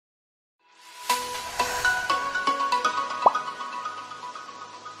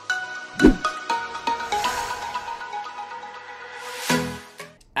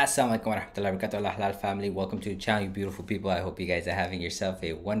Assalamualaikum warahmatullahi wabarakatuh, Halal family. Welcome to the channel, you beautiful people. I hope you guys are having yourself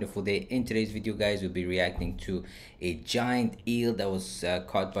a wonderful day. In today's video, guys, we'll be reacting to a giant eel that was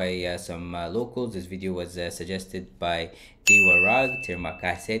caught by some locals. This video was suggested by Rag. Terima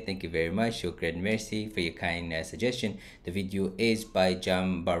kasih. Thank you very much. Shukran merci for your kind suggestion. The video is by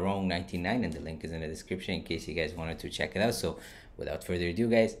Jam Barong 99 and the link is in the description in case you guys wanted to check it out. So without further ado,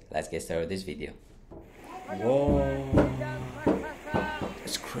 guys, let's get started with this video. Whoa,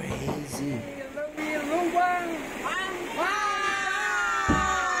 it's crazy.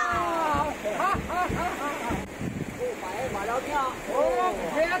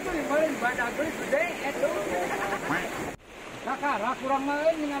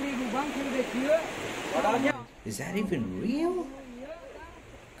 Is that even real?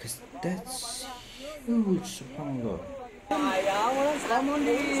 Because that's huge, subhanallah.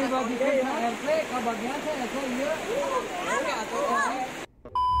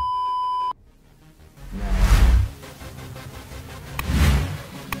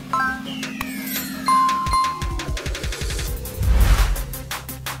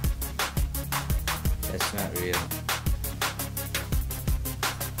 That's not real.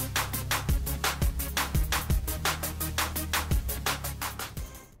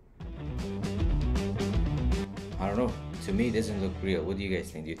 I don't know. To me, it doesn't look real. What do you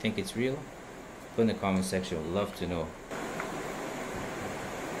guys think? Do you think it's real? Put in the comment section. Would love to know.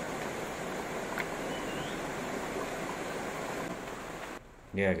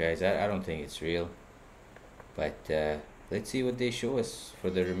 Yeah, guys, I don't think it's real. But let's see what they show us for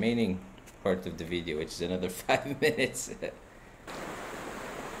the remaining part of the video, which is another 5 minutes.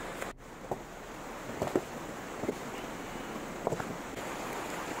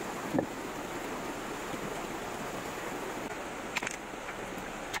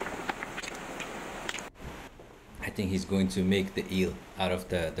 I think he's going to make the eel out of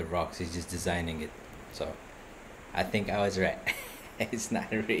the rocks. He's just designing it. So I think I was right. It's not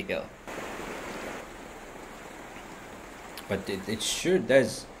real. But it sure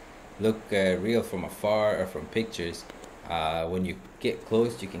does look real from afar or from pictures. When you get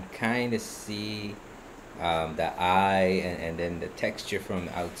close, you can kind of see the eye and then the texture from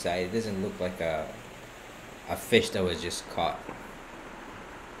the outside. It doesn't look like a fish that was just caught.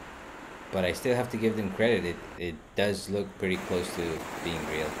 But I still have to give them credit. It does look pretty close to being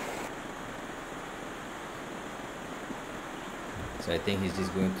real. So I think he's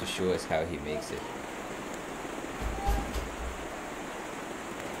just going to show us how he makes it.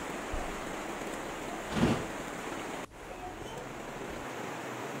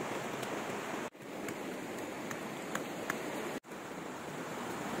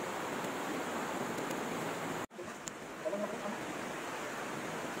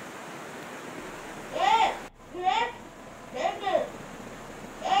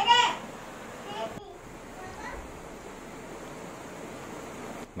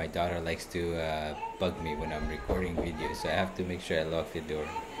 My daughter likes to bug me when I'm recording videos, so I have to make sure I lock the door.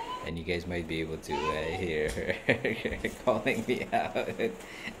 And you guys might be able to hear her calling me out.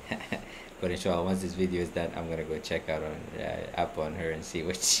 But inshallah, once this video is done, I'm gonna go check out up on her and see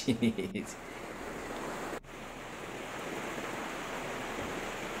what she needs.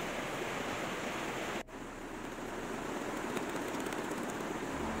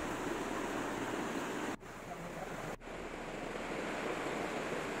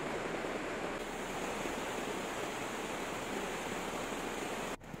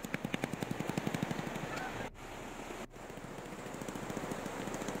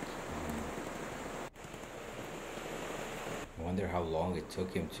 I wonder how long it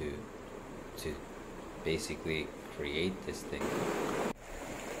took him to basically create this thing.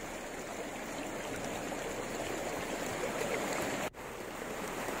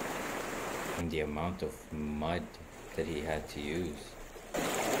 And the amount of mud that he had to use. And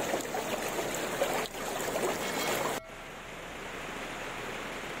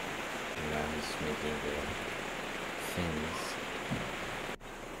now he's making the fins.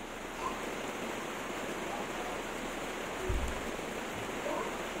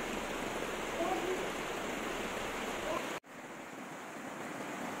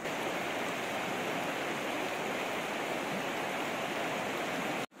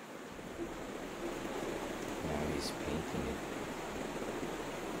 Painting it.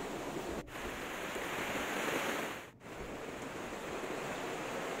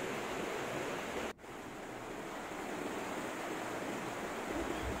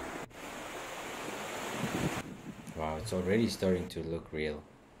 Wow, it's already starting to look real.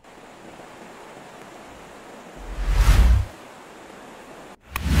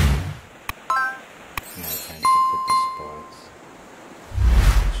 Now time to put the spots.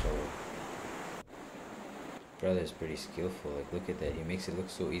 brother's pretty skillful. Like, look at that. He makes it look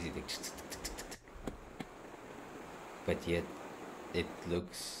so easy. Like, but yet it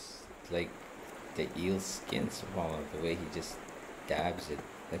looks like the eel's skin somehow, the way he just dabs it.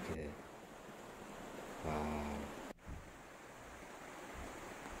 Look at it. Wow.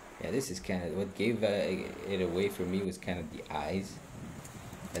 Yeah, this is kind of what gave it away for me, was kind of the eyes,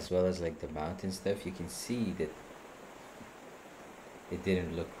 as well as like the mouth and stuff. You can see that it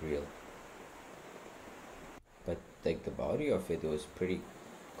didn't look real, but like the body of it was pretty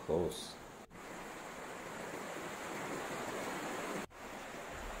close.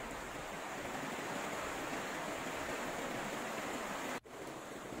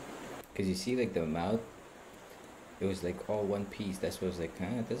 Because you see like the mouth, it was like all one piece. That's what I was like,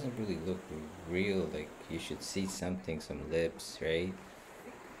 it doesn't really look real. Like, you should see something, some lips, right?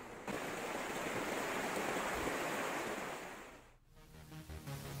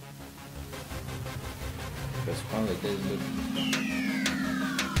 Because one like this look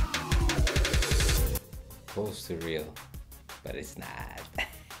close to real, but it's not.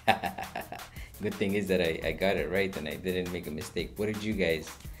 Good thing is that I got it right and I didn't make a mistake. What did you guys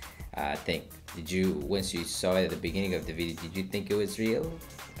think? Did you, once you saw it at the beginning of the video, did you think it was real,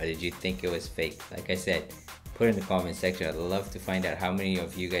 or did you think it was fake? Like I said, put in the comment section. I'd love to find out how many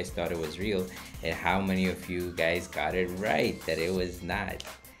of you guys thought it was real and how many of you guys got it right, that it was not.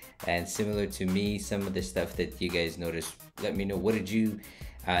 And similar to me, some of the stuff that you guys noticed, let me know. What did you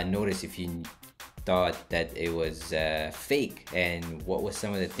notice if you thought that it was fake, and what was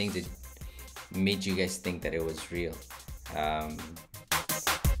some of the things that made you guys think that it was real?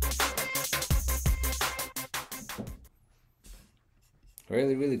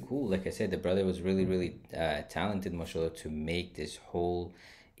 Really cool. Like I said, the brother was really talented, mashallah, to make this whole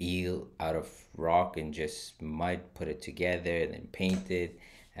eel out of rock and just mud, put it together and then paint it.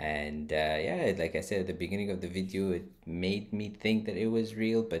 And yeah, like I said at the beginning of the video, it made me think that it was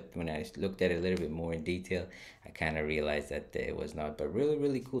real, but when I looked at it a little bit more in detail, I kind of realized that it was not. But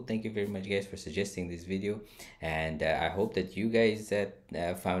really cool. Thank you very much, guys, for suggesting this video, and I hope that you guys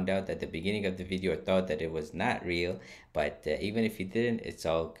found out at the beginning of the video or thought that it was not real. But even if you didn't, it's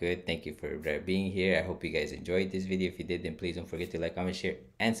all good. Thank you for being here. I hope you guys enjoyed this video. If you did, then please don't forget to like, comment, share,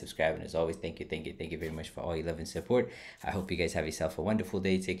 and subscribe. And as always, thank you very much for all your love and support. I hope you guys have yourself a wonderful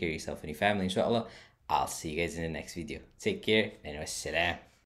day. Take care of yourself and your family, inshallah. I'll see you guys in the next video. Take care, and wassalam.